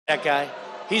that guy.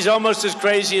 He's almost as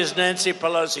crazy as Nancy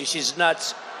Pelosi. She's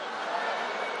nuts.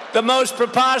 The most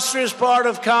preposterous part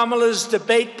of Kamala's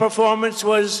debate performance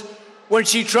was when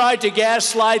she tried to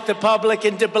gaslight the public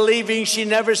into believing she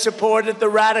never supported the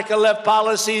radical left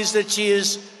policies that she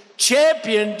has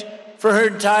championed for her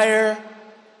entire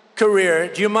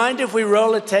career. Do you mind if we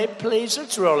roll a tape, please?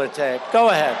 Let's roll a tape. Go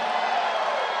ahead.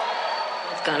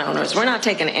 Gun owners. We're not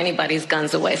taking anybody's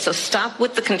guns away, so stop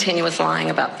with the continuous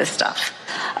lying about this stuff.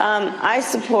 I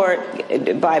support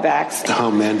buybacks.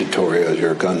 How mandatory is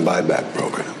your gun buyback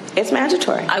program? It's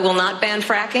mandatory. I will not ban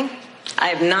fracking. I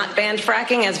have not banned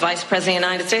fracking as Vice President of the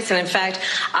United States. And in fact,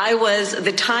 I was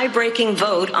the tie-breaking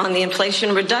vote on the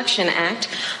Inflation Reduction Act,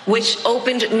 which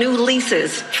opened new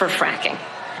leases for fracking.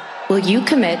 Will you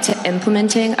commit to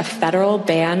implementing a federal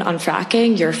ban on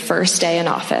fracking your first day in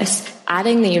office,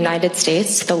 adding the United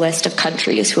States to the list of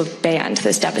countries who have banned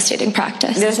this devastating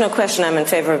practice? There's no question I'm in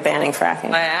favor of banning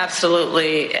fracking. I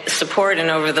absolutely support, and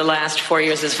over the last 4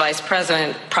 years as Vice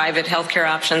President, private health care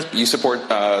options. You support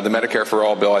the Medicare for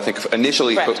All bill, I think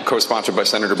initially co-sponsored by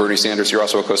Senator Bernie Sanders. You're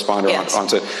also a co-sponsor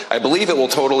onto it. I believe it will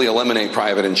totally eliminate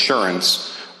private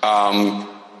insurance.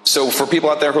 So for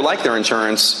people out there who like their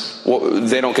insurance,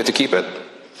 they don't get to keep it?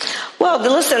 Well,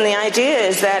 listen, the idea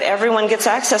is that everyone gets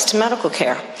access to medical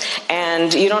care.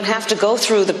 And you don't have to go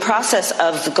through the process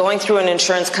of going through an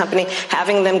insurance company,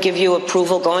 having them give you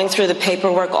approval, going through the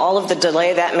paperwork, all of the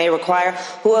delay that may require.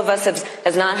 Who of us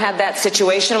has not had that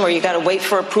situation where you got to wait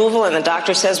for approval and the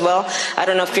doctor says, well, I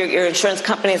don't know if your insurance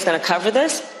company is going to cover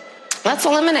this? Let's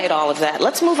eliminate all of that.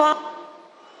 Let's move on.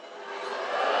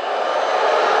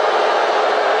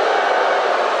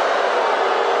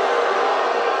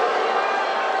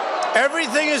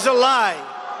 Everything is a lie,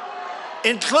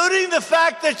 including the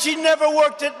fact that she never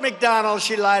worked at McDonald's.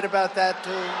 She lied about that,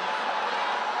 too.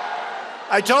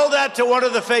 I told that to one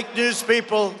of the fake news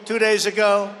people 2 days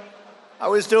ago. I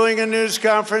was doing a news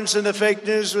conference, and the fake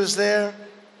news was there.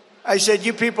 I said,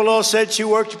 you people all said she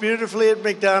worked beautifully at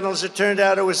McDonald's. It turned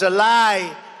out it was a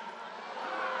lie.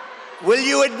 Will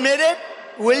you admit it?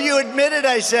 Will you admit it,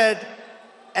 I said.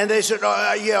 And they said,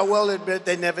 oh, yeah, we'll admit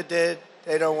they never did.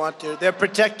 They don't want to. They're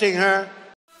protecting her.